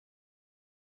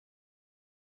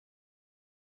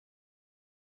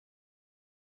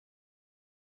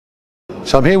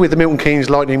So I'm here with the Milton Keynes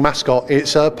Lightning mascot.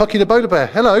 It's Pucky the Polar Bear.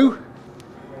 Hello.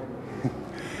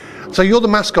 So you're the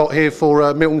mascot here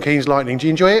for Milton Keynes Lightning. Do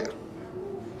you enjoy it?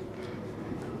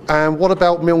 And what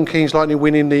about Milton Keynes Lightning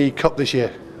winning the cup this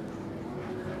year?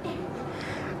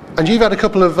 And you've had a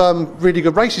couple of really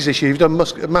good races this year. You've done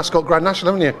Mascot Grand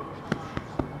National, haven't you?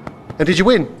 And did you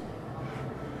win?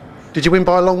 Did you win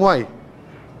by a long way?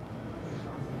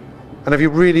 And have you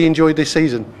really enjoyed this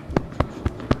season?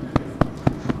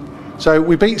 So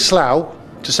we beat Slough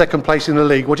to second place in the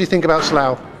league. What do you think about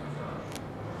Slough?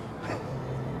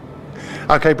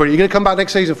 Okay, brilliant. You're going to come back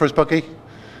next season for us, Pucky?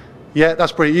 Yeah,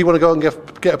 that's brilliant. You want to go and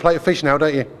get a plate of fish now,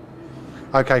 don't you?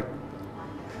 Okay.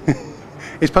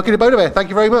 It's Pucky the Polar Bear. Thank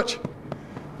you very much.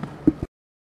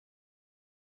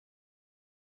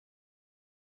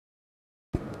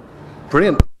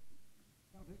 Brilliant.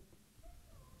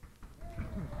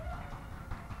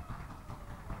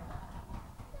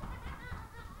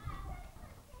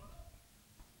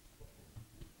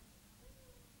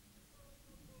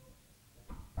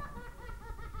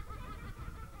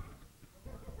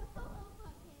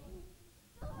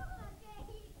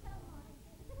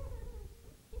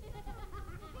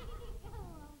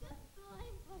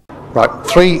 Right,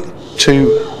 3,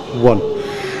 2,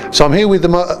 1. So I'm here with the